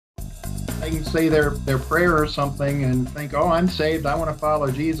They can say their prayer or something and think, oh, I'm saved. I want to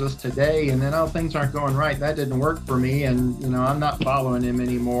follow Jesus today. And then, oh, things aren't going right. That didn't work for me. And, I'm not following him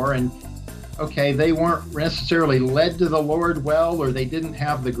anymore. And okay, they weren't necessarily led to the Lord well, or they didn't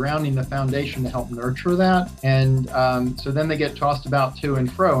have the grounding, the foundation to help nurture that. And so then they get tossed about to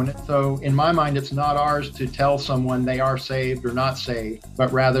and fro. And so in my mind, it's not ours to tell someone they are saved or not saved,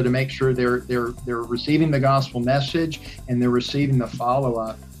 but rather to make sure they're receiving the gospel message and they're receiving the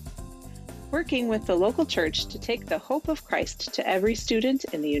follow-up. Working with the local church to take the hope of Christ to every student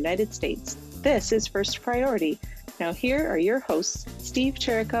in the United States. This is First Priority. Now here are your hosts, Steve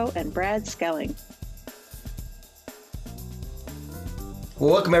Chirico and Brad Skelling.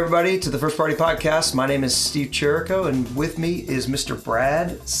 Well, welcome everybody to the First Party Podcast. My name is Steve Chirico, and with me is Mr.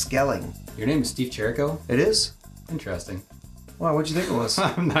 Brad Skelling. Your name is Steve Chirico? It is? Interesting. Wow, what'd you think it was?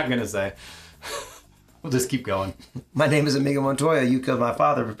 I'm not going to say. We'll just keep going. My name is Amigo Montoya. You killed my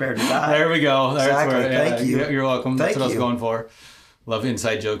father, prepared to die. There we go. Exactly. Thank you. You're welcome. That's what I was going for. Love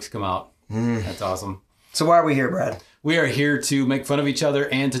inside jokes come out. That's awesome. So why are we here, Brad? We are here to make fun of each other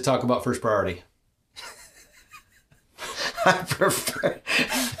and to talk about First Priority. I prefer...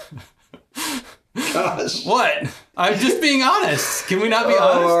 Gosh. What? I'm just being honest. Can we not be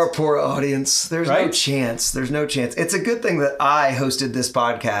honest? Oh, our poor audience. There's no chance. There's no chance. It's a good thing that I hosted this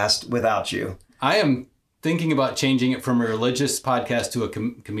podcast without you. I am thinking about changing it from a religious podcast to a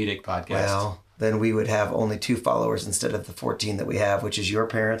comedic podcast. Well, then we would have only 2 followers instead of the 14 that we have, which is your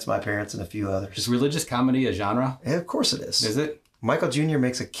parents, my parents, and a few others. Is religious comedy a genre? Yeah, of course it is. Is it? Michael Jr.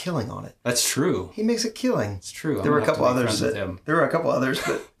 makes a killing on it. That's true. He makes a killing. It's true. There were a couple others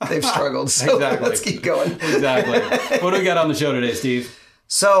but they've struggled. So exactly. Let's keep going. Exactly. What do we got on the show today, Steve?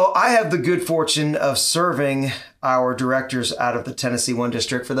 So I have the good fortune of serving our directors out of the TN-1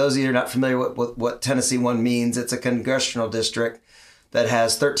 district. For those of you who are not familiar with what TN-1 means, it's a congressional district that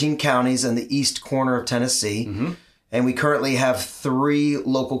has 13 counties in the east corner of Tennessee. Mm-hmm. And we currently have 3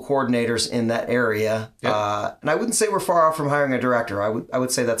 local coordinators in that area. Yep. And I wouldn't say we're far off from hiring a director. I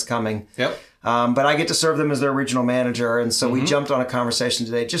would say that's coming. Yep. But I get to serve them as their regional manager. And so we jumped on a conversation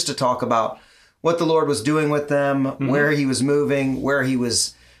today just to talk about what the Lord was doing with them, where he was moving, where he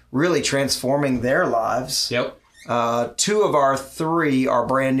was really transforming their lives. Yep. 2 of our 3 are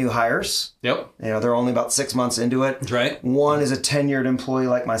brand new hires. Yep. They're only about 6 months into it. That's right. 1 is a tenured employee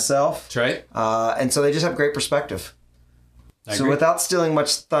like myself. That's right. And so they just have great perspective. So without stealing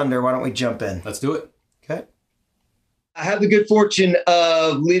much thunder, why don't we jump in? Let's do it. Okay. I have the good fortune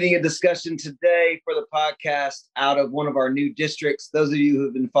of leading a discussion today for the podcast out of one of our new districts. Those of you who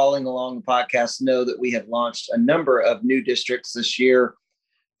have been following along the podcast know that we have launched a number of new districts this year.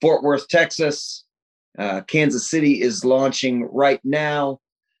 Fort Worth, Texas, Kansas City is launching right now.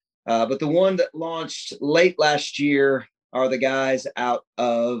 But the one that launched late last year are the guys out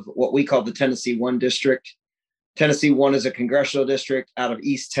of what we call the TN-1 district. TN-1 is a congressional district out of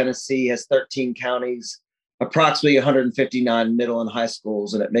East Tennessee, has 13 counties, approximately 159 middle and high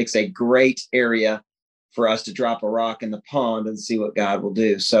schools, and it makes a great area for us to drop a rock in the pond and see what God will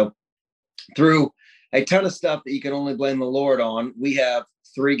do. So through a ton of stuff that you can only blame the Lord on, we have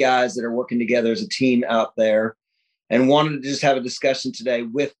 3 guys that are working together as a team out there and wanted to just have a discussion today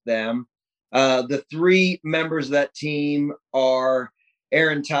with them. The 3 members of that team are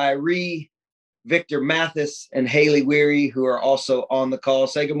Aaron Tyree, Victor Mathis, and Haley Weary, who are also on the call.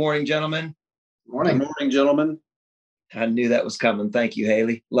 Say good morning, gentlemen. Morning. Good morning, gentlemen. I knew that was coming. Thank you,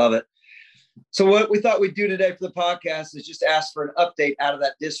 Haley. Love it. So what we thought we'd do today for the podcast is just ask for an update out of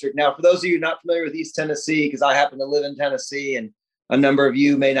that district. Now, for those of you not familiar with East Tennessee, because I happen to live in Tennessee and a number of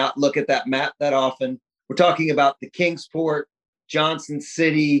you may not look at that map that often, we're talking about the Kingsport, Johnson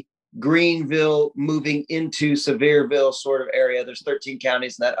City, Greenville, moving into Sevierville sort of area. There's 13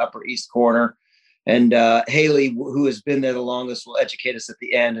 counties in that upper east corner. And Haley, who has been there the longest, will educate us at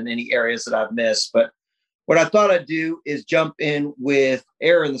the end in any areas that I've missed. But what I thought I'd do is jump in with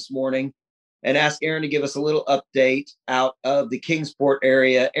Aaron this morning and ask Aaron to give us a little update out of the Kingsport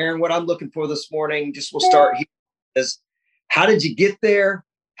area. Aaron, what I'm looking for this morning, just we'll start here, is how did you get there?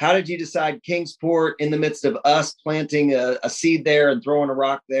 How did you decide Kingsport in the midst of us planting a seed there and throwing a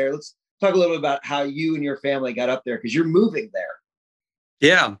rock there? Let's talk a little bit about how you and your family got up there, because you're moving there.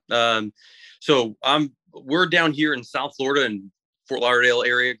 Yeah. So we're down here in South Florida and Fort Lauderdale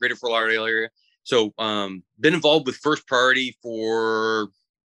area, greater Fort Lauderdale area. So been involved with First Priority for,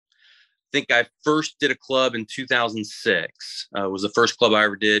 I think I first did a club in 2006. Was the first club I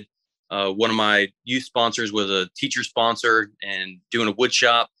ever did. One of my youth sponsors was a teacher sponsor and doing a wood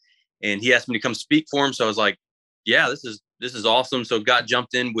shop, and he asked me to come speak for him. So I was like, yeah, this is awesome. So got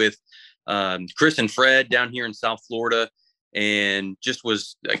jumped in with Chris and Fred down here in South Florida. and just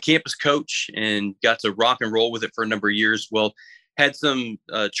was a campus coach and got to rock and roll with it for a number of years. Well, had some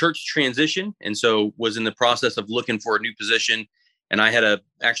church transition, and so was in the process of looking for a new position. And I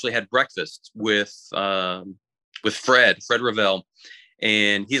actually had breakfast with Fred Ravel,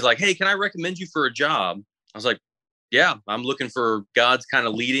 and he's like, "Hey, can I recommend you for a job?" I was like, "Yeah, I'm looking for God's kind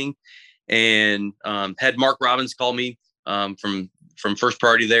of leading." And had Mark Robbins call me from First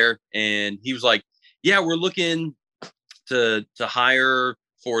Priority there, and he was like, "Yeah, we're looking to hire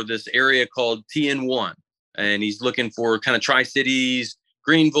for this area called TN-1, and he's looking for kind of Tri-Cities,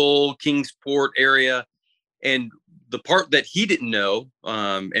 Greenville, Kingsport area." And the part that he didn't know,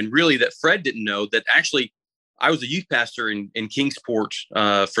 and really that Fred didn't know, that actually I was a youth pastor in Kingsport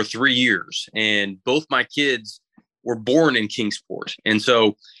for 3 years, and both my kids were born in Kingsport. And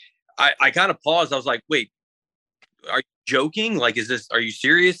so I kind of paused. I was like, "Wait, are you joking? Like, are you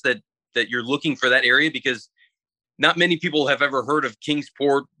serious that you're looking for that area?" Because not many people have ever heard of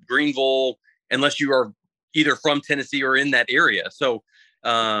Kingsport, Greenville, unless you are either from Tennessee or in that area. So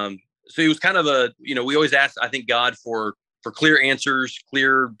it was kind of we always ask, I think, God for clear answers,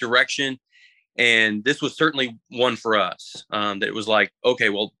 clear direction. And this was certainly one for us, that it was like, okay,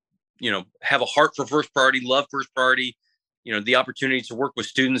 well, have a heart for First Priority, love First Priority, the opportunity to work with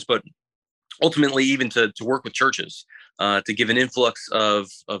students, but ultimately even to work with churches, to give an influx of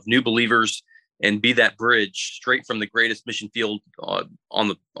new believers and be that bridge straight from the greatest mission field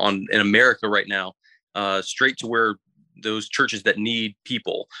in America right now, straight to where those churches that need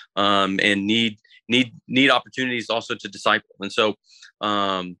people, and need opportunities also to disciple. And so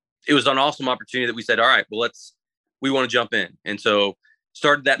it was an awesome opportunity that we said, all right, well, we want to jump in. And so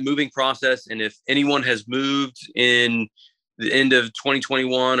started that moving process. And if anyone has moved in the end of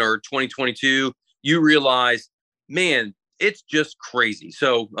 2021 or 2022, you realize, man, it's just crazy.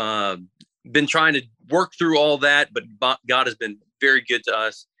 So been trying to work through all that, but God has been very good to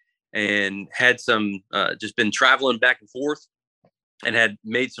us, and had some just been traveling back and forth, and had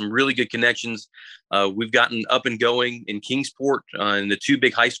made some really good connections. We've gotten up and going in Kingsport, in the 2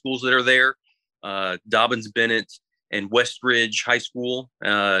 big high schools that are there, Dobbins Bennett and Westridge High School.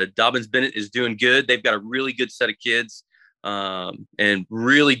 Dobbins Bennett is doing good. They've got a really good set of kids, and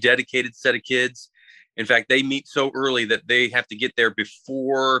really dedicated set of kids. In fact, they meet so early that they have to get there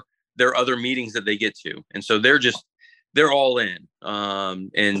before their other meetings that they get to. And so they're all in.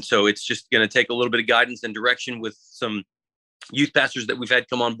 And so it's just going to take a little bit of guidance and direction with some youth pastors that we've had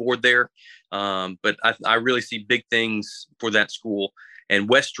come on board there. But I really see big things for that school. And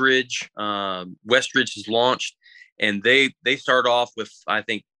Westridge has launched, and they start off with, I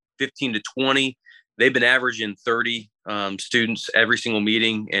think, 15 to 20. They've been averaging 30 students every single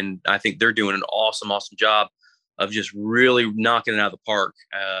meeting. And I think they're doing an awesome job of just really knocking it out of the park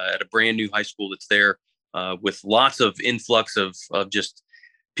at a brand new high school that's there, with lots of influx of just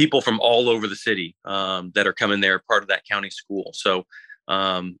people from all over the city that are coming there, part of that county school. So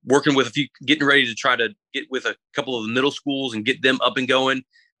working with getting ready to try to get with a couple of the middle schools and get them up and going.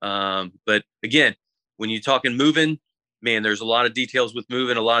 But again, when you're talking moving, man, there's a lot of details with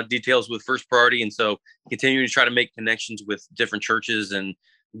moving, a lot of details with First Priority. And so continuing to try to make connections with different churches and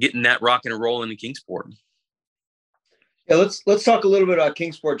getting that rocking and rolling in Kingsport. Yeah, let's talk a little bit about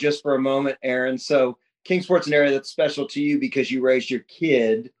Kingsport just for a moment, Aaron. So Kingsport's an area that's special to you because you raised your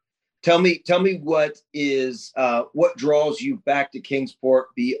kid. Tell me what draws you back to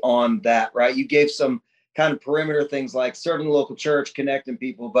Kingsport beyond that, right? You gave some kind of perimeter things like serving the local church, connecting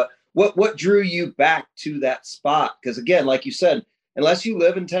people, but what drew you back to that spot? Because again, like you said, unless you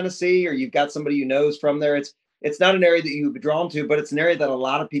live in Tennessee or you've got somebody you know is from there, it's not an area that you would be drawn to, but it's an area that a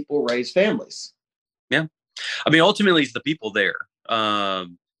lot of people raise families. Yeah. I mean, ultimately it's the people there.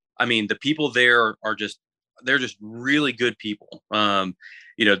 The people there they're just really good people.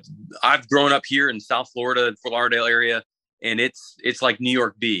 I've grown up here in South Florida, Fort Lauderdale area, and it's like New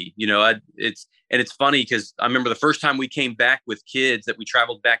York B. It's funny because I remember the first time we came back with kids that we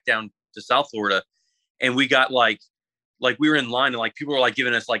traveled back down to South Florida, and we got like we were in line and like people were like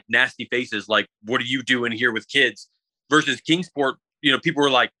giving us like nasty faces, like, "What are you doing here with kids?" Versus Kingsport, people were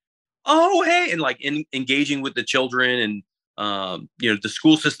like, "Oh, hey," and like engaging with the children and the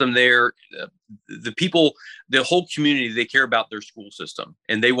school system there, the people, the whole community, they care about their school system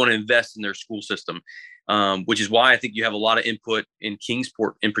and they want to invest in their school system, which is why I think you have a lot of input in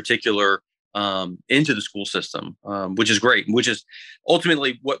Kingsport in particular, into the school system, which is great, which is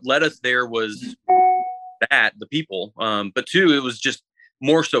ultimately what led us there was the people, but two, it was just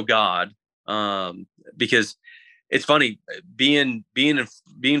more so God, because it's funny being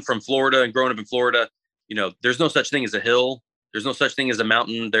from Florida and growing up in Florida, there's no such thing as a hill. There's no such thing as a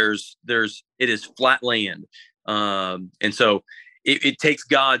mountain. It is flat land. And so it takes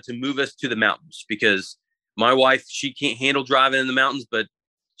God to move us to the mountains, because my wife, she can't handle driving in the mountains, but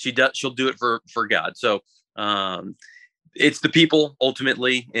she'll do it for God. So it's the people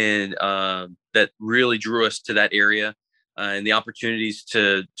ultimately, and that really drew us to that area, and the opportunities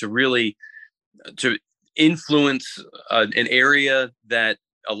to really to influence an area that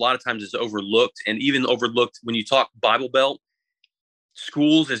a lot of times is overlooked, and even overlooked when you talk Bible Belt.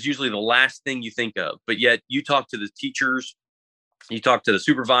 Schools is usually the last thing you think of, but yet you talk to the teachers, you talk to the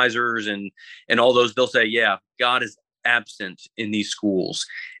supervisors, and all those, they'll say, yeah, God is absent in these schools.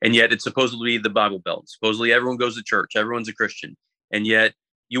 And yet it's supposedly the Bible Belt. Supposedly everyone goes to church, everyone's a Christian. And yet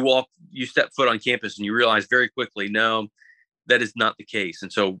you step foot on campus and you realize very quickly, no, that is not the case.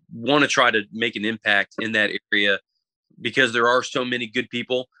 And so want to try to make an impact in that area, because there are so many good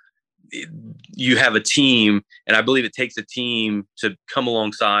people. You have a team, and I believe it takes a team to come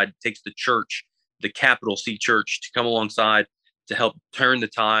alongside. It takes the church, the capital C church, to come alongside to help turn the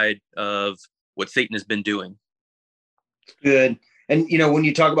tide of what Satan has been doing. Good. And when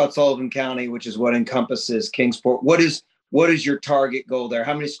you talk about Sullivan County, which is what encompasses Kingsport, what is your target goal there?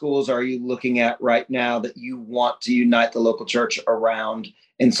 How many schools are you looking at right now that you want to unite the local church around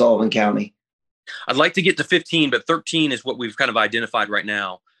in Sullivan County? I'd like to get to 15, but 13 is what we've kind of identified right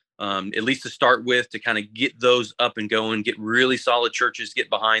now. At least to start with, to kind of get those up and going, get really solid churches, get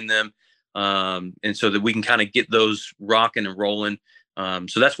behind them. And so that we can kind of get those rocking and rolling.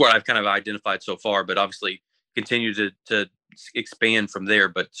 So that's what I've kind of identified so far, but obviously continue to expand from there,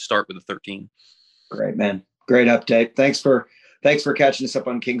 but start with the 13. Great, man. Great update. Thanks for catching us up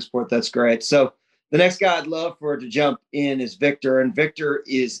on Kingsport. That's great. So the next guy I'd love to jump in is Victor, and Victor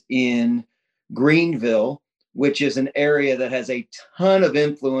is in Greenville, which is an area that has a ton of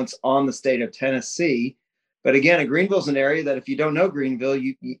influence on the state of Tennessee. But again, Greenville is an area that if you don't know Greenville,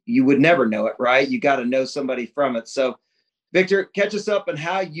 you would never know it, right? You got to know somebody from it. So Victor, catch us up on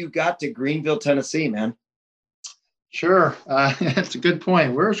how you got to Greenville, Tennessee, man. Sure. That's a good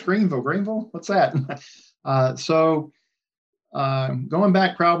point. Where's Greenville? Greenville? What's that? Going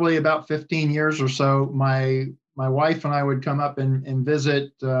back probably about 15 years or so, my wife and I would come up and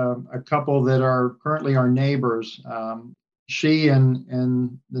visit a couple that are currently our neighbors. She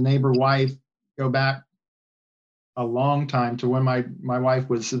and the neighbor wife go back a long time, to when my wife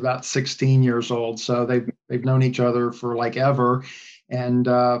was about 16 years old. So they've known each other for like ever. And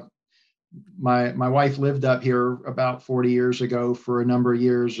my wife lived up here about 40 years ago for a number of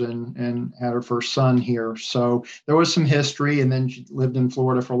years and had her first son here. So there was some history, and then she lived in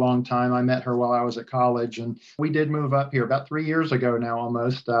Florida for a long time. I met her while I was at college, and we did move up here about 3 years ago now,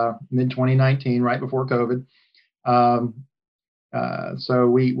 almost mid 2019, right before COVID. So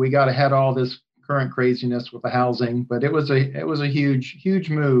we got ahead of all this current craziness with the housing, but it was a huge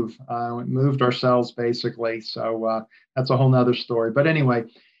move. We moved ourselves basically. So that's a whole nother story. But anyway,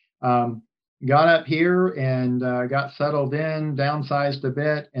 got up here and got settled in, downsized a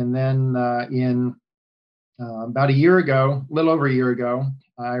bit. And then in about a little over a year ago,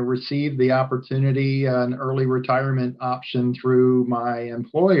 I received the opportunity, an early retirement option through my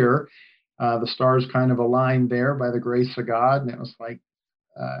employer. The stars kind of aligned there by the grace of God. And it was like,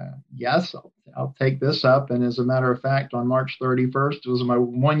 yes, I'll take this up. And as a matter of fact, on March 31st, it was my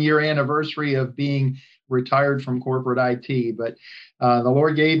 1-year anniversary of being retired from corporate IT. But the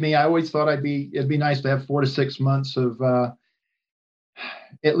Lord gave me, I always thought it'd be nice to have 4 to 6 months of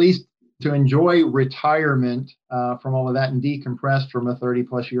at least to enjoy retirement from all of that and decompress from a 30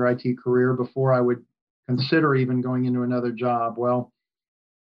 plus year IT career before I would consider even going into another job. Well,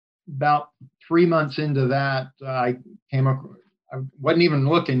 about 3 months into that, I wasn't even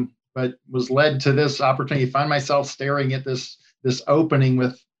looking, but was led to this opportunity. Find myself staring at this opening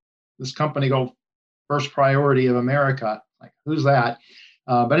with this company called First Priority of America. Like, who's that?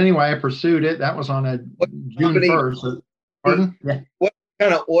 But anyway, I pursued it. That was on June 1st. Pardon? Yeah. What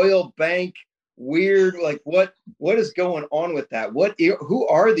kind of oil bank? Weird. Like, what is going on with that? Who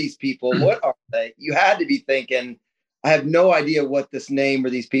are these people? What are they? You had to be thinking, I have no idea what this name or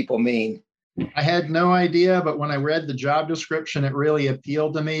these people mean. I had no idea, but when I read the job description, it really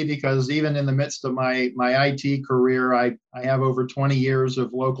appealed to me, because even in the midst of my IT career, I have over 20 years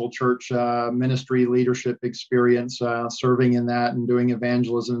of local church ministry leadership experience, serving in that and doing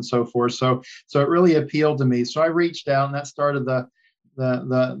evangelism and so forth. So it really appealed to me. So I reached out, and that started the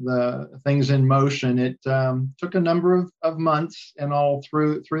things in motion. It took a number of months and all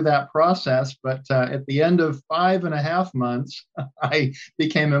through that process, but at the end of 5.5 months, I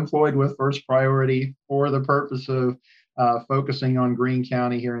became employed with First Priority for the purpose of focusing on Greene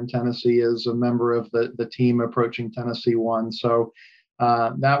County here in Tennessee as a member of the team approaching Tennessee 1. So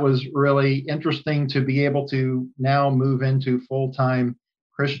That was really interesting to be able to now move into full-time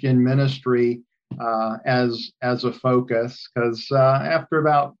Christian ministry as a focus. Because after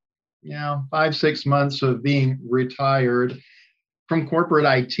about 5-6 months of being retired from corporate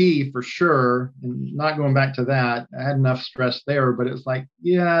IT for sure, and not going back to that, I had enough stress there. But it's like,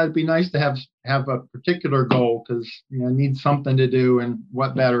 yeah, it'd be nice to have a particular goal, because I need something to do, and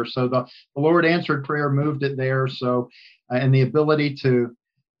what better? So the Lord answered prayer, moved it there. So and the ability to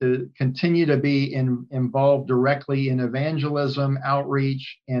continue to be involved directly in evangelism,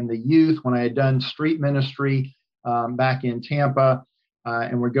 outreach, and the youth. When I had done street ministry back in Tampa,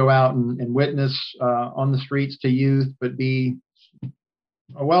 and would go out and witness on the streets to youth, but be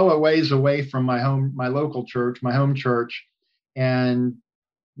well a ways away from my local church, my home church, and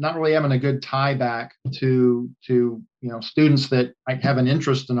not really having a good tie back to students that might have an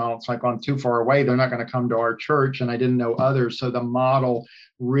interest in all. It's like, I'm too far away, they're not going to come to our church, and I didn't know others. So the model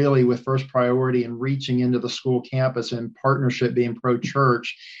really with First Priority and reaching into the school campus and partnership, being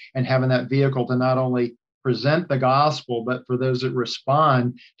pro-church, and having that vehicle to not only present the gospel, but for those that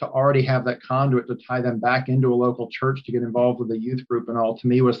respond, to already have that conduit to tie them back into a local church to get involved with the youth group and all, to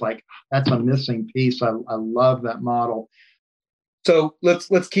me was like, that's a missing piece. I love that model. So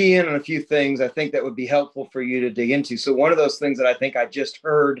let's key in on a few things I think that would be helpful for you to dig into. So one of those things that I think I just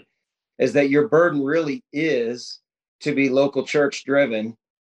heard is that your burden really is to be local church driven,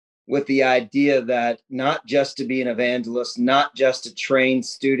 with the idea that not just to be an evangelist, not just to train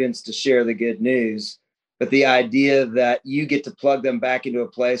students to share the good news, but the idea that you get to plug them back into a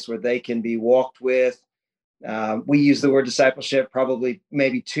place where they can be walked with. We use the word discipleship probably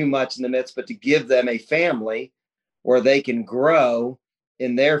maybe too much in the midst, but to give them a family where they can grow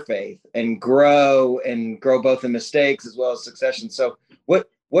in their faith and grow both in mistakes as well as succession. So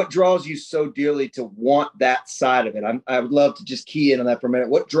what draws you so dearly to want that side of it? I would love to just key in on that for a minute.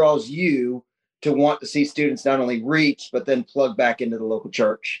 What draws you to want to see students not only reach, but then plug back into the local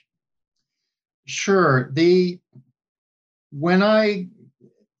church? Sure.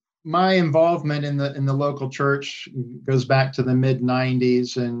 My involvement in the local church goes back to the mid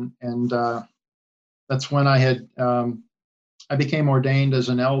 '90s, and that's when I became ordained as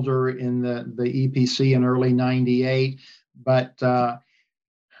an elder in the EPC in early '98. But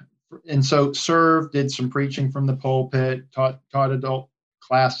and so served, did some preaching from the pulpit, taught adult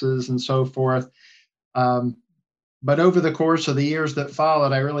classes and so forth. But over the course of the years that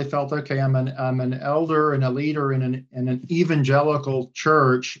followed, I really felt, okay, I'm an elder and a leader in an evangelical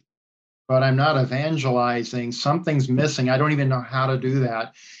church, but I'm not evangelizing. Something's missing. I don't even know how to do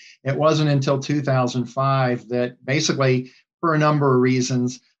that. It wasn't until 2005 that, basically, for a number of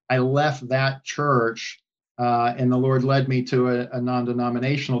reasons, I left that church, and the Lord led me to a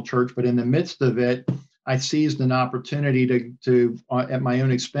non-denominational church. But in the midst of it, I seized an opportunity to at my own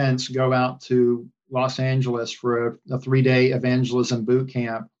expense, go out to Los Angeles for a 3-day evangelism boot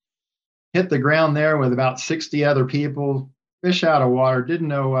camp. Hit the ground there with about 60 other people, fish out of water, didn't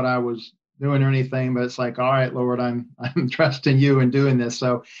know what I was doing or anything, but it's like, all right, Lord, I'm trusting you and doing this.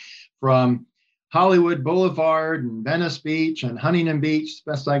 So from Hollywood Boulevard and Venice Beach and Huntington Beach, as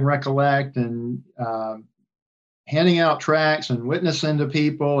best I can recollect, and handing out tracts and witnessing to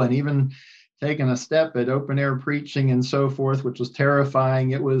people, and even taking a step at open air preaching and so forth, which was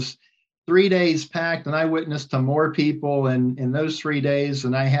terrifying. It was 3 days packed, and I witnessed to more people in those 3 days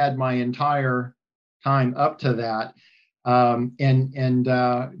than I had my entire time up to that. And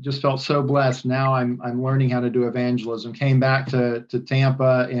just felt so blessed. Now I'm learning how to do evangelism. Came back to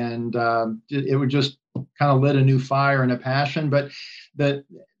Tampa, and it would just kind of lit a new fire and a passion. But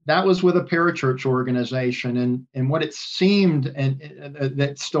that was with a parachurch organization, and what it seemed, and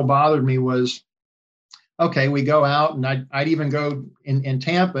that still bothered me, was, okay, we go out, and I'd even go in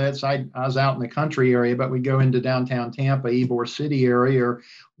Tampa. I was out in the country area, but we'd go into downtown Tampa, Ybor City area, or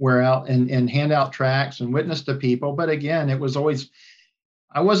where out and hand out tracts and witness to people. But again, it was always,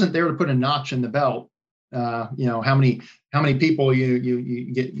 I wasn't there to put a notch in the belt. How many people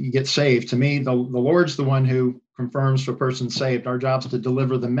you get saved. To me, the Lord's the one who confirms the person saved. Our job's to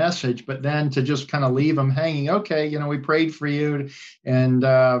deliver the message, but then to just kind of leave them hanging. Okay, we prayed for you, and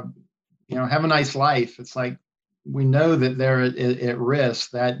have a nice life. It's like, we know that they're at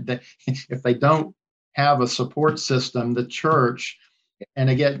risk, that if they don't have a support system, the church,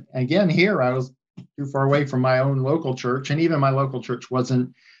 and again, here I was too far away from my own local church, and even my local church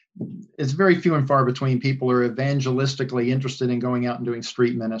it's very few and far between people who are evangelistically interested in going out and doing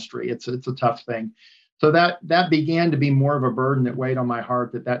street ministry. It's a tough thing. So that began to be more of a burden that weighed on my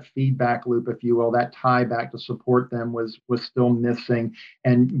heart, that feedback loop, if you will, that tie back to support them was still missing.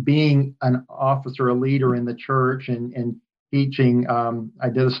 And being an officer, a leader in the church, and teaching. I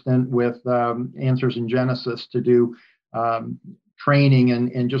did a stint with Answers in Genesis to do training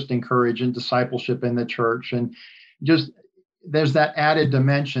and just encourage and discipleship in the church. And just there's that added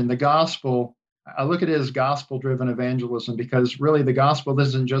dimension. The gospel, I look at it as gospel driven evangelism, because really the gospel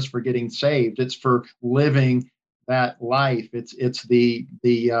isn't just for getting saved, it's for living that life. It's the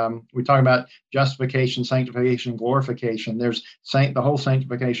we talk about justification, sanctification, glorification. There's the whole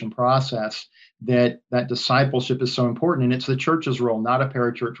sanctification process. That discipleship is so important, and it's the church's role, not a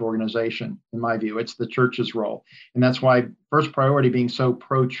parachurch organization. In my view, it's the church's role, and that's why First Priority being so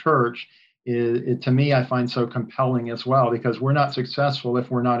pro-church to me, I find so compelling as well, because we're not successful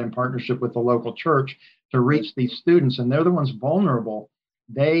if we're not in partnership with the local church to reach these students, and they're the ones vulnerable.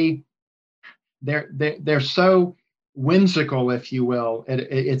 They're so whimsical, if you will.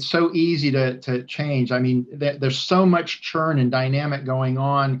 It's so easy to change. I mean, there's so much churn and dynamic going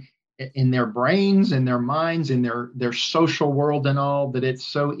on in their brains, in their minds, in their social world and all, that it's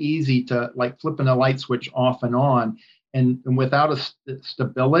so easy to like flipping a light switch off and on. And without a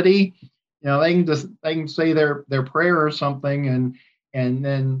stability, they can say their prayer or something and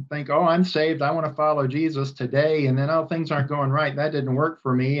then think, oh, I'm saved, I want to follow Jesus today, and then, oh, things aren't going right, that didn't work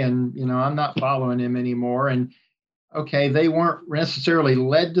for me, and I'm not following him anymore. And okay, they weren't necessarily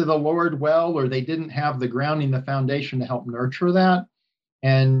led to the Lord well, or they didn't have the grounding, the foundation to help nurture that.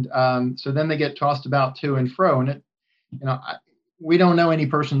 And so then they get tossed about to and fro. And we don't know any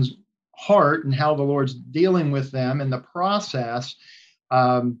person's heart and how the Lord's dealing with them in the process.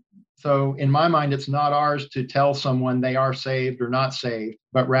 So in my mind, it's not ours to tell someone they are saved or not saved,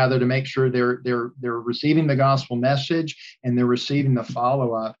 but rather to make sure they're receiving the gospel message and they're receiving the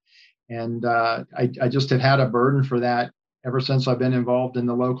follow-up. And I just have had a burden for that ever since I've been involved in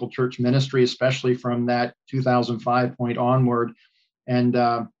the local church ministry, especially from that 2005 point onward. And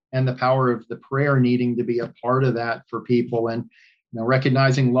the power of the prayer needing to be a part of that for people, and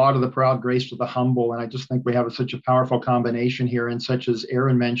recognizing a lot of the proud, grace to the humble. And I just think we have such a powerful combination here, and such as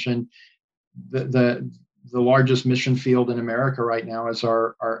Aaron mentioned, the largest mission field in America right now is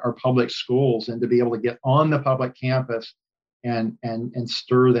our public schools, and to be able to get on the public campus and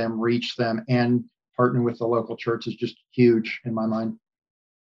stir them, reach them, and partner with the local church is just huge in my mind.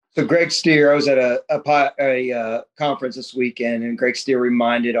 So Greg Steer, I was at a conference this weekend, and Greg Steer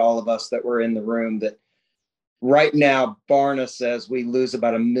reminded all of us that were in the room that right now, Barna says we lose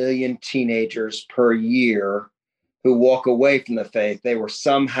about 1 million teenagers per year who walk away from the faith. They were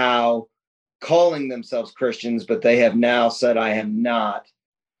somehow calling themselves Christians, but they have now said, I am not.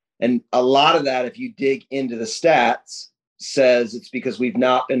 And a lot of that, if you dig into the stats, says it's because we've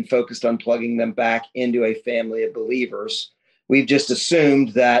not been focused on plugging them back into a family of believers. We've just assumed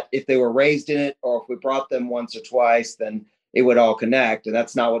that if they were raised in it, or if we brought them once or twice, then it would all connect. And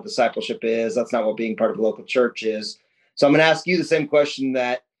that's not what discipleship is. That's not what being part of a local church is. So I'm going to ask you the same question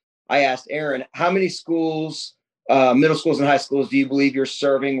that I asked Aaron. How many schools, middle schools and high schools, do you believe you're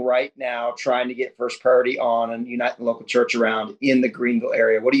serving right now, trying to get First Priority on and unite the local church around in the Greenville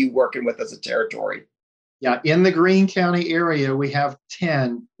area? What are you working with as a territory? Yeah, in the Greene County area, we have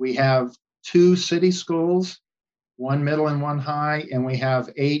 10. We have 2 city schools, 1 middle and 1 high, and we have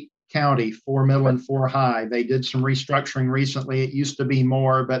 8 county, 4 middle and 4 high. They did some restructuring recently. It used to be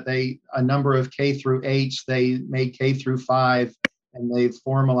more, but a number of K through 8s, they made K through 5, and they've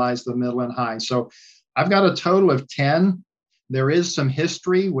formalized the middle and high. So I've got a total of 10. There is some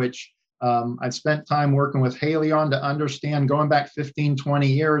history, which I've spent time working with Haley on to understand. Going back 15, 20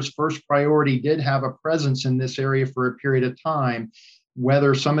 years, First Priority did have a presence in this area for a period of time.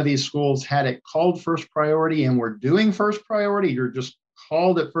 Whether some of these schools had it called First Priority and were doing First Priority, or just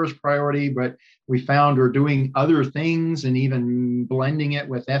called it First Priority, but we found we're doing other things and even blending it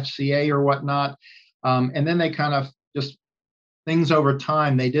with FCA or whatnot. And then they kind of just, things over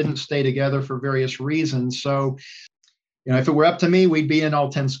time, they didn't stay together for various reasons. So, if it were up to me, we'd be in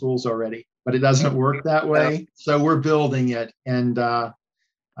all 10 schools already, but it doesn't work that way. So we're building it. And I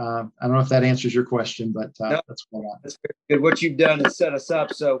don't know if that answers your question, but that's what that's very good. What you've done is set us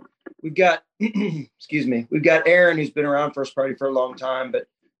up. So we've got, we've got Aaron, who's been around First Priority for a long time, but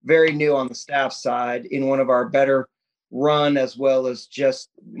very new on the staff side in one of our better run, as well as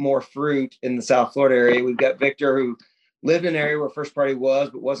just more fruit in the South Florida area. We've got Victor, who lived in an area where First Priority was,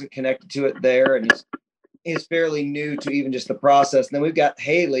 but wasn't connected to it there, and is fairly new to even just the process. And then we've got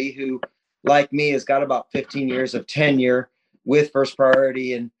Haley, who, like me, has got about 15 years of tenure with First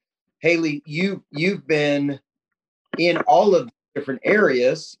Priority. And Haley, you've been in all of the different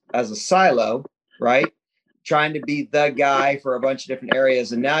areas as a silo, right? Trying to be the guy for a bunch of different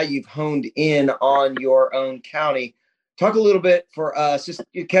areas. And now you've honed in on your own county. Talk a little bit for us, just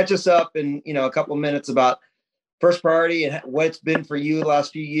catch us up in, a couple of minutes about First Priority and what it's been for you the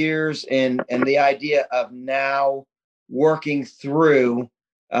last few years, and the idea of now working through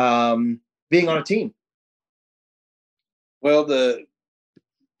being on a team. Well,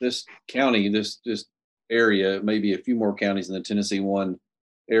 this county, this area, maybe a few more counties in the TN-1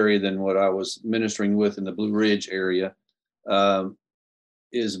 area than what I was ministering with in the Blue Ridge area,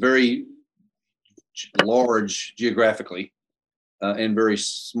 is very large geographically and very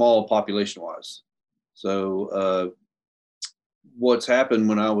small population wise. So what's happened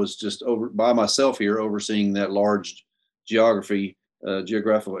when I was just over by myself here overseeing that large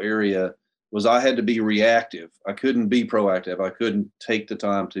geographical area was I had to be reactive. I couldn't be proactive. I couldn't take the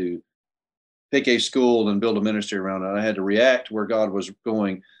time to pick a school and build a ministry around it. I had to react where God was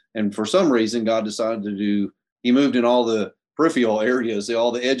going. And for some reason, God decided he moved in all the peripheral areas,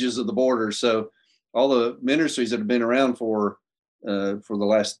 all the edges of the border. So all the ministries that have been around for the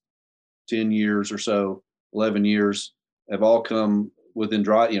last 10 years or so, 11 years, have all come within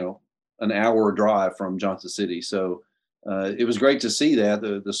an hour drive from Johnson City. So it was great to see that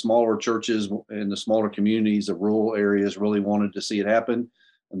the smaller churches and the smaller communities of rural areas really wanted to see it happen,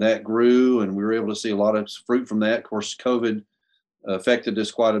 and that grew, and we were able to see a lot of fruit from that. Of course, COVID affected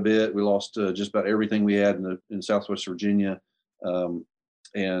us quite a bit. We lost just about everything we had in Southwest Virginia, and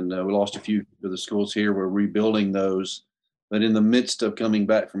we lost a few of the schools here. We're rebuilding those, but in the midst of coming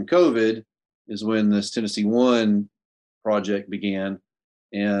back from COVID is when this TN-1 project began,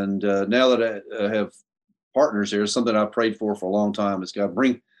 and now that I have partners here, something I've prayed for a long time. Is God,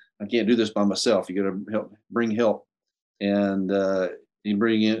 I can't do this by myself. You got to bring help. And he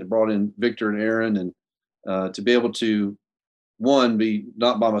brought in Victor and Aaron, and to be able to, one, be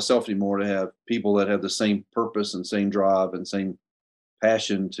not by myself anymore, to have people that have the same purpose and same drive and same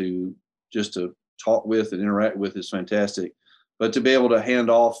passion to talk with and interact with is fantastic. But to be able to hand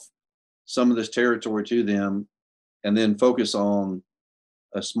off some of this territory to them and then focus on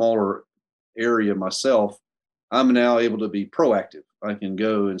a smaller area myself, I'm now able to be proactive. I can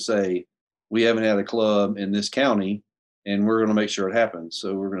go and say, we haven't had a club in this county, and we're going to make sure it happens.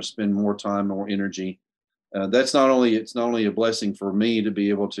 So we're going to spend more time, more energy. It's not only a blessing for me to be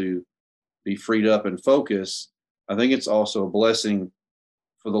able to be freed up and focus. I think it's also a blessing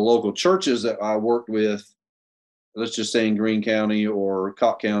for the local churches that I worked with. Let's just say in Greene County or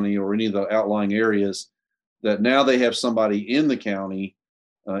Cott County or any of the outlying areas, that now they have somebody in the county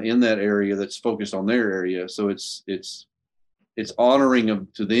in that area that's focused on their area. So it's honoring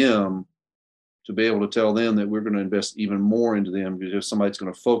to them to be able to tell them that we're going to invest even more into them, because if somebody's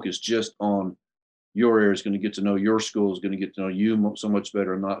going to focus just on your area, is going to get to know your school, is going to get to know you so much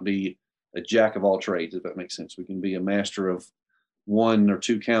better, and not be a jack of all trades, if that makes sense. We can be a master of one or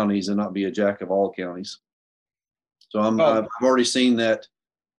two counties and not be a jack of all counties. So I've already seen that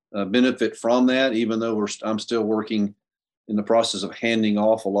benefit from that, even though I'm still working in the process of handing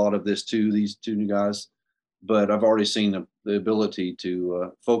off a lot of this to these two new guys. But I've already seen the ability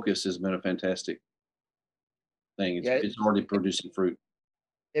to focus has been a fantastic thing. It's already producing fruit.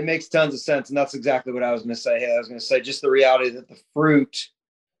 It makes tons of sense. And that's exactly what I was going to say. Hey, I was going to say just the reality that the fruit,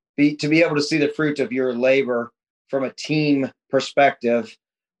 to be able to see the fruit of your labor from a team perspective.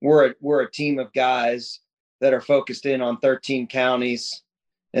 We're a team of guys that are focused in on 13 counties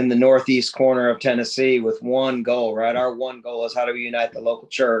in the northeast corner of Tennessee with one goal, right? Our one goal is how do we unite the local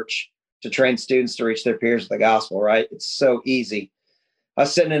church to train students to reach their peers with the gospel, right? It's so easy. I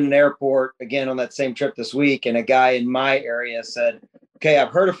was sitting in an airport again on that same trip this week, and a guy in my area said, okay,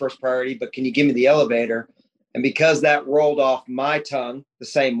 I've heard of First Priority, but can you give me the elevator? And because that rolled off my tongue the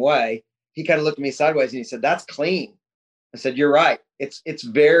same way, he kind of looked at me sideways and he said, that's clean. I said, you're right. It's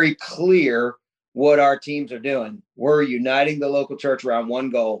very clear what our teams are doing. We're uniting the local church around one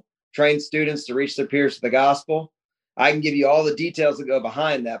goal: train students to reach their peers to the gospel. I can give you all the details that go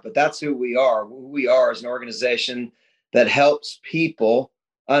behind that, but that's who we are. Who we are is an organization that helps people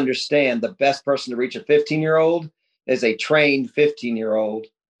understand the best person to reach a 15-year-old is a trained 15-year-old.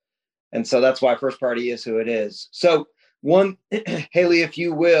 And so that's why First Priority is who it is. So Haley, if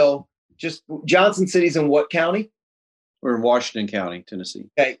you will, just Johnson City's in what county? We're in Washington County, Tennessee.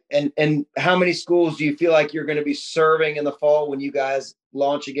 Okay. And how many schools do you feel like you're going to be serving in the fall when you guys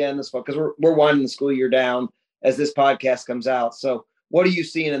launch again this fall? Because we're winding the school year down as this podcast comes out. So what are you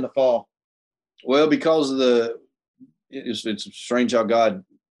seeing in the fall? Well, because of it's strange how God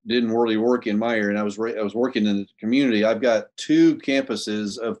didn't really work in my area, and I was working in the community. I've got 2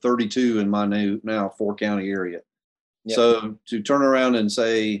 campuses of 32 in my now 4-county area. Yep. So to turn around and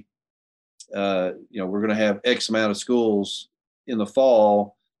say, we're going to have X amount of schools in the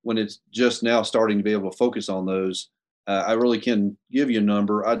fall when it's just now starting to be able to focus on those, I really can give you a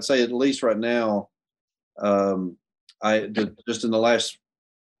number. I'd say at least right now Just in the last,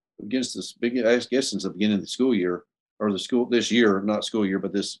 I guess since the beginning of the school year, or this year, not school year,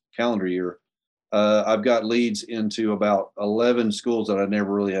 but this calendar year, I've got leads into about 11 schools that I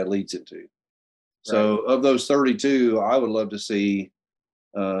never really had leads into. So of those 32, I would love to see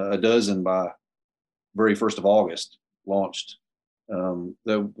a dozen by very 1st of August launched.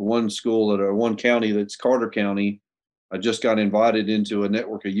 The one county that's Carter County, I just got invited into a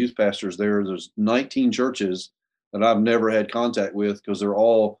network of youth pastors there. There's 19 churches that I've never had contact with because they're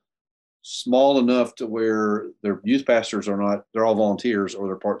all small enough to where their youth pastors they're all volunteers or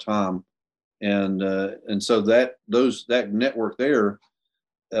they're part-time. And so that network there,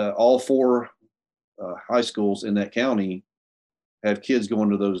 all 4 high schools in that county have kids going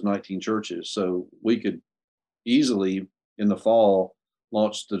to those 19 churches. So we could easily in the fall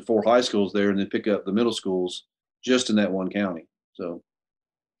launch the 4 high schools there and then pick up the middle schools just in that one county. So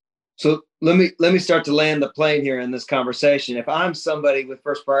let me start to land the plane here in this conversation. If I'm somebody with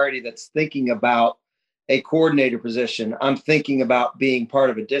First Priority that's thinking about a coordinator position, I'm thinking about being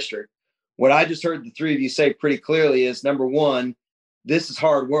part of a district. What I just heard the 3 of you say pretty clearly is, number one, this is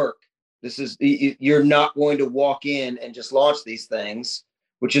hard work. You're not going to walk in and just launch these things,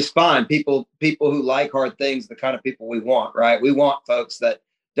 which is fine. People who like hard things, the kind of people we want, right? We want folks that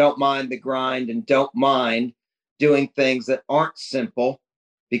don't mind the grind and don't mind doing things that aren't simple,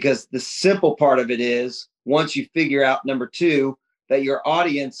 because the simple part of it is, once you figure out, number 2, that your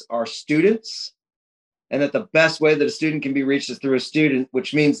audience are students and that the best way that a student can be reached is through a student,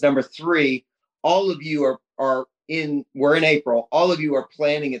 which means, number 3, all of you we're in April. All of you are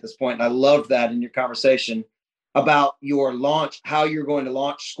planning at this point. And I loved that in your conversation about your launch, how you're going to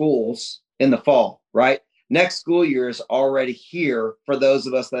launch schools in the fall, right? Next school year is already here for those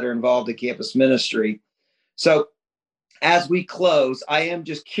of us that are involved in campus ministry. So as we close, I am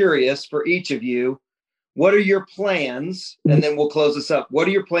just curious for each of you, what are your plans? And then we'll close this up. What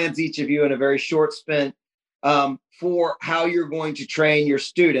are your plans, each of you, in a very short spin, for how you're going to train your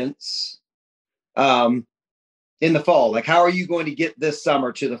students in the fall? Like, how are you going to get this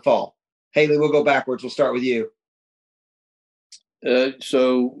summer to the fall? Haley, we'll go backwards. We'll start with you.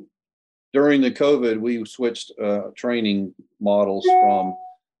 So during the COVID, we switched training models from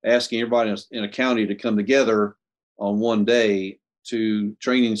asking everybody in a county to come together on one day to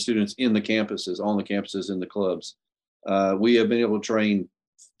training students on the campuses, in the clubs. We have been able to train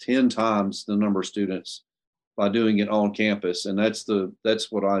 10 times the number of students by doing it on campus. And that's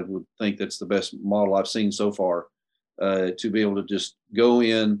what I would think that's the best model I've seen so far, to be able to just go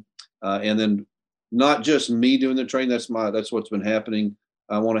in and then not just me doing the training. That's what's been happening.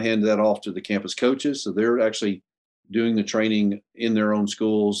 I want to hand that off to the campus coaches. So they're actually doing the training in their own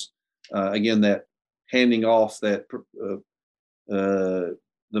schools. Again, that handing off that,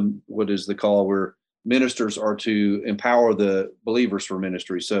 what is the call where ministers are to empower the believers for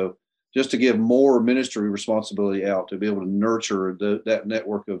ministry. So just to give more ministry responsibility out, to be able to nurture that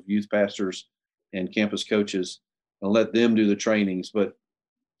network of youth pastors and campus coaches and let them do the trainings. But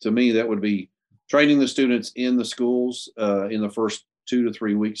to me, that would be training the students in the schools in the first 2 to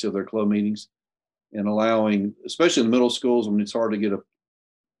 3 weeks of their club meetings, and allowing, especially in the middle schools, when it's hard to get a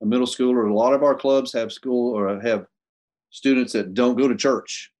middle schooler. A lot of our clubs have students that don't go to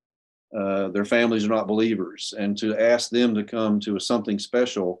church. Their families are not believers, and to ask them to come to something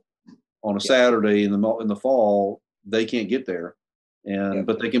special on a Saturday in the fall, they can't get there,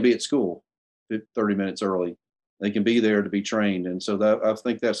 but they can be at school 30 minutes early. They can be there to be trained, and so I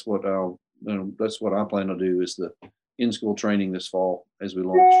think that's what I plan to do, is the in-school training this fall as we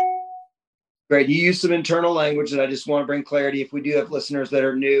launch. Great. You use some internal language, and I just want to bring clarity. If we do have listeners that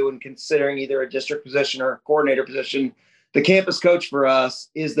are new and considering either a district position or a coordinator position, the campus coach for us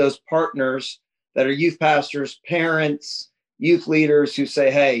is those partners that are youth pastors, parents, youth leaders who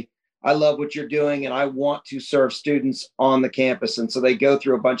say, hey, I love what you're doing and I want to serve students on the campus. And so they go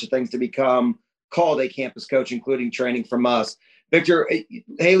through a bunch of things to become called a campus coach, including training from us. Victor,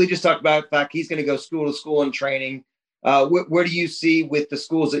 Haley just talked about the fact he's going to go school to school and training. Where do you see with the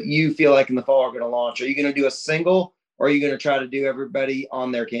schools that you feel like in the fall are going to launch? Are you going to do a single, or are you going to try to do everybody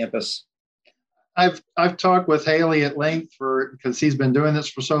on their campus? I've talked with Haley at length because he's been doing this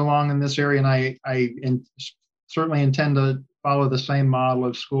for so long in this area, and I certainly intend to follow the same model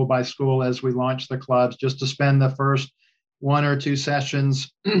of school by school as we launch the clubs, just to spend the first 1 or 2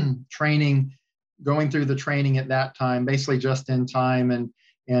 sessions training, going through the training at that time, basically just in time, and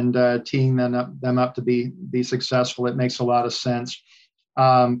teeing them up to be successful. It makes a lot of sense.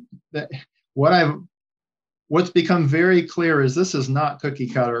 What's become very clear is this is not cookie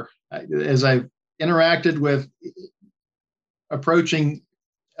cutter. As I've interacted with approaching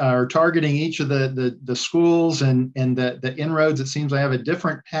are targeting each of the schools and the inroads. It seems I have a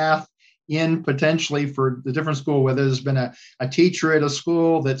different path in potentially for the different school, whether there's been a teacher at a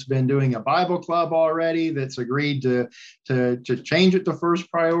school that's been doing a Bible club already, that's agreed to change it to first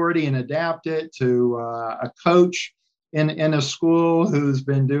priority and adapt it, to a coach in a school who's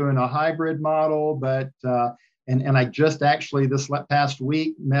been doing a hybrid model. But and I just actually this past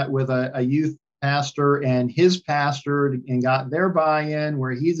week met with a youth pastor and his pastor and got their buy-in,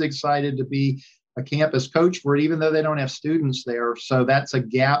 where he's excited to be a campus coach for it, even though they don't have students there. So that's a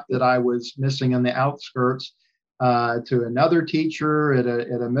gap that I was missing on the outskirts. To another teacher at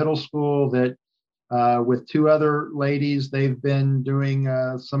a middle school that with two other ladies, they've been doing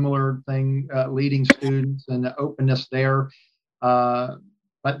a similar thing, leading students and the openness there.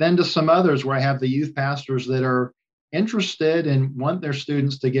 But then to some others where I have the youth pastors that are interested and want their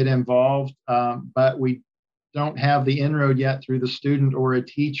students to get involved, but we don't have the inroad yet through the student or a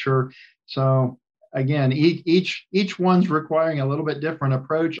teacher. So again, each one's requiring a little bit different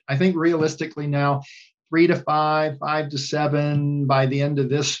approach. I think realistically now, 3 to 5, 5 to 7 by the end of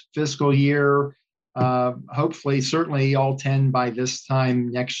this fiscal year. Hopefully, certainly all 10 by this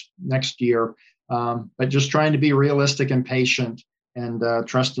time next year. But just trying to be realistic and patient, and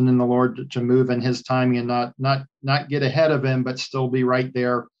trusting in the Lord to move in His timing, and not get ahead of Him, but still be right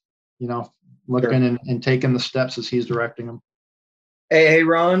there, looking and taking the steps as He's directing them. Hey,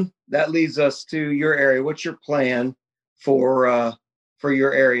 Ron, that leads us to your area. What's your plan for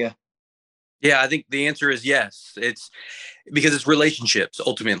your area? Yeah, I think the answer is yes. It's because it's relationships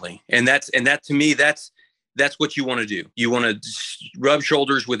ultimately. And that to me, that's what you want to do. You want to rub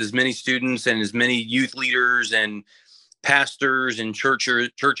shoulders with as many students and as many youth leaders and pastors and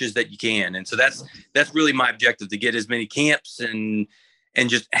churches that you can. And so that's really my objective, to get as many camps and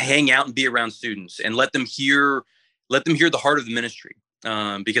just hang out and be around students and let them hear the heart of the ministry.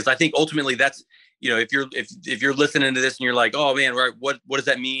 Because I think ultimately that's, if you're listening to this and you're like, oh man, right, what does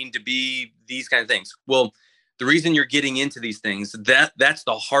that mean to be these kind of things? Well, the reason you're getting into these things, that's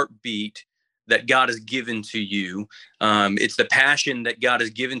the heartbeat that God has given to you. It's the passion that God has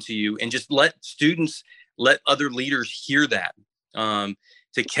given to you, and just let other leaders hear that,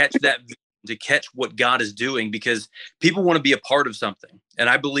 to catch what God is doing, because people want to be a part of something. And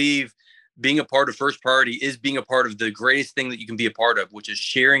I believe being a part of First Priority is being a part of the greatest thing that you can be a part of, which is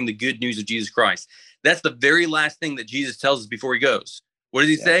sharing the good news of Jesus Christ. That's the very last thing that Jesus tells us before He goes. What does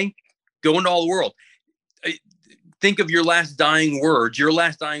He say? Go into all the world. Think of your last dying words. Your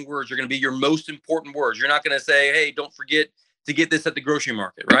last dying words are going to be your most important words. You're not going to say, hey, don't forget to get this at the grocery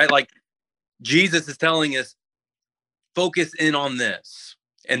market, right? Like, Jesus is telling us, focus in on this.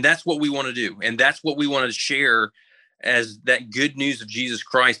 And that's what we want to do. And that's what we want to share as that good news of Jesus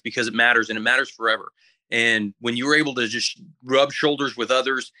Christ, because it matters, and it matters forever. And when you're able to just rub shoulders with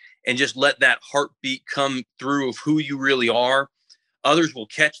others and just let that heartbeat come through of who you really are, others will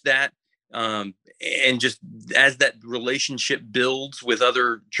catch that. And just as that relationship builds with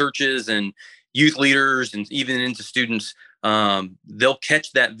other churches and youth leaders and even into students, they'll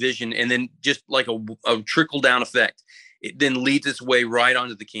catch that vision. And then just like a trickle down effect, it then leads its way right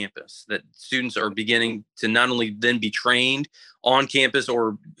onto the campus, that students are beginning to not only then be trained on campus,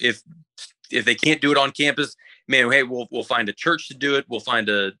 or if they can't do it on campus, man, hey, we'll find a church to do it. We'll find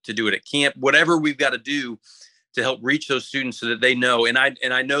to do it at camp, whatever we've got to do to help reach those students so that they know. And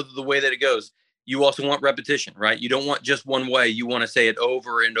I know the way that it goes, you also want repetition, right? You don't want just one way. You want to say it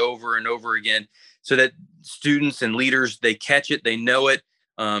over and over and over again, so that students and leaders, they catch it, they know it,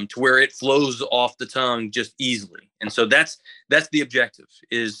 to where it flows off the tongue just easily. And so that's the objective,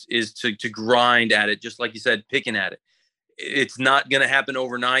 is to grind at it, just like you said, picking at it. It's not going to happen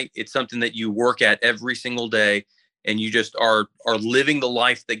overnight. It's something that you work at every single day, and you just are living the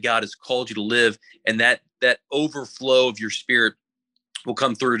life that God has called you to live. And that overflow of your spirit will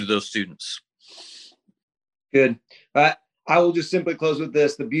come through to those students. Good. I will just simply close with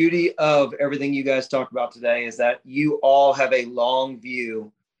this. The beauty of everything you guys talked about today is that you all have a long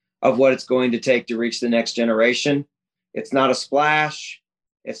view of what it's going to take to reach the next generation. It's not a splash.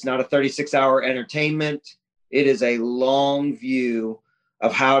 It's not a 36-hour entertainment. It is a long view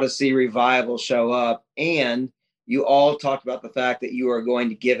of how to see revival show up. And you all talked about the fact that you are going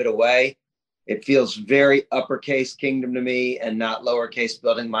to give it away. It feels very uppercase kingdom to me, and not lowercase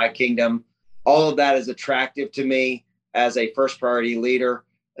building my kingdom. All of that is attractive to me as a First Priority leader.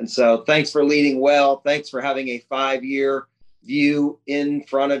 And so thanks for leading well. Thanks for having a 5-year view in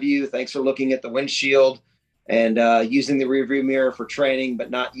front of you. Thanks for looking at the windshield and using the rearview mirror for training, but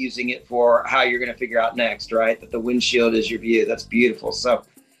not using it for how you're going to figure out next, right? That the windshield is your view. That's beautiful. So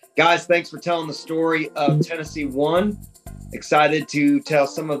guys, thanks for telling the story of Tennessee 1. Excited to tell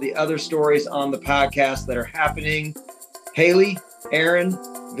some of the other stories on the podcast that are happening. Haley, Aaron,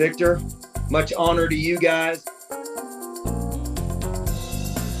 Victor, much honor to you guys.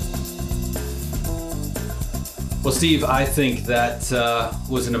 Well, Steve, I think that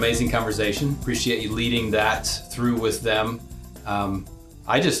was an amazing conversation. Appreciate you leading that through with them.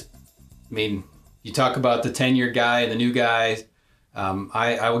 You talk about the tenured guy and the new guy.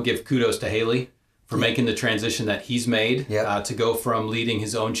 I would give kudos to Haley for making the transition that he's made to go from leading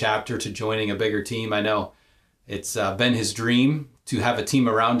his own chapter to joining a bigger team. I know it's been his dream to have a team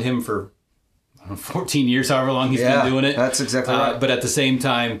around him for 14 years, however long he's been doing it. That's exactly right. But at the same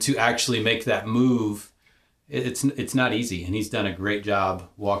time, to actually make that move, it's not easy, and he's done a great job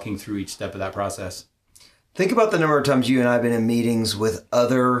walking through each step of that process. Think about the number of times you and I have been in meetings with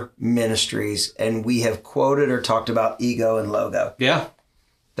other ministries, and we have quoted or talked about ego and logo. Yeah.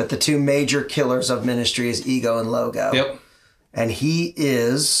 That the two major killers of ministry is ego and logo. Yep. And he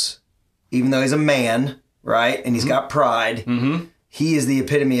is, even though he's a man, right, and he's got pride, he is the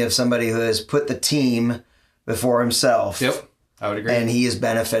epitome of somebody who has put the team before himself. Yep. I would agree. And he is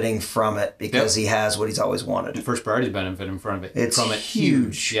benefiting from it because he has what he's always wanted. The first priority is benefiting from it. It's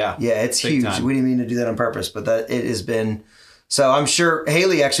huge. Yeah. Yeah, it's Big huge. time. We didn't mean to do that on purpose, but that it has been. So I'm sure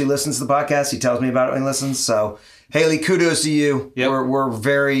Haley actually listens to the podcast. He tells me about it when he listens. So Haley, kudos to you. Yep. We're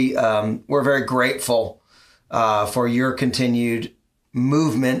very grateful for your continued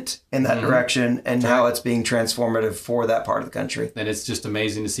movement in that direction and how it's being transformative for that part of the country. And it's just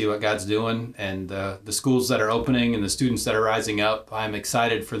amazing to see what God's doing, and the schools that are opening and the students that are rising up. I'm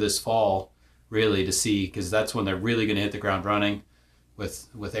excited for this fall, really, to see, because that's when they're really going to hit the ground running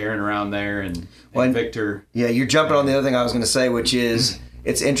with Aaron around there and Victor. Yeah, you're jumping on the other thing I was going to say, which is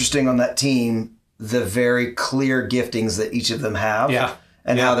it's interesting on that team, the very clear giftings that each of them have. Yeah.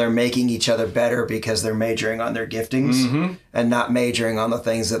 And how they're making each other better because they're majoring on their giftings and not majoring on the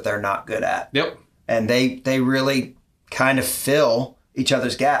things that they're not good at. Yep. And they really kind of fill each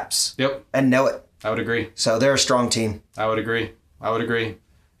other's gaps. Yep. And know it. I would agree. So they're a strong team. I would agree.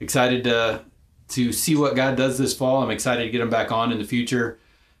 Excited to see what God does this fall. I'm excited to get them back on in the future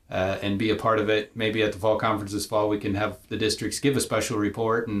and be a part of it. Maybe at the fall conference this fall, we can have the districts give a special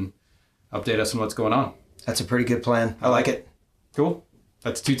report and update us on what's going on. That's a pretty good plan. I like it. Cool.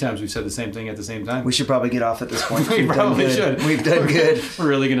 That's 2 times we've said the same thing at the same time. We should probably get off at this point. We probably should. We've done good. We're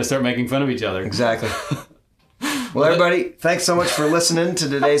really going to start making fun of each other. Exactly. Well, everybody, thanks so much for listening to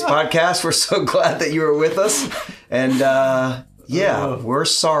today's podcast. We're so glad that you were with us. And we're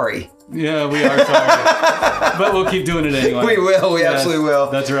sorry. Yeah, we are sorry. But we'll keep doing it anyway. We will. We absolutely will.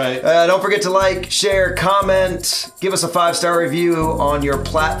 That's right. Don't forget to like, share, comment, give us a 5-star review on your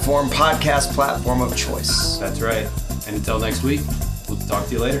podcast platform of choice. That's right. And until next week, we'll talk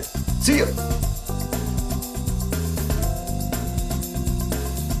to you later. See you.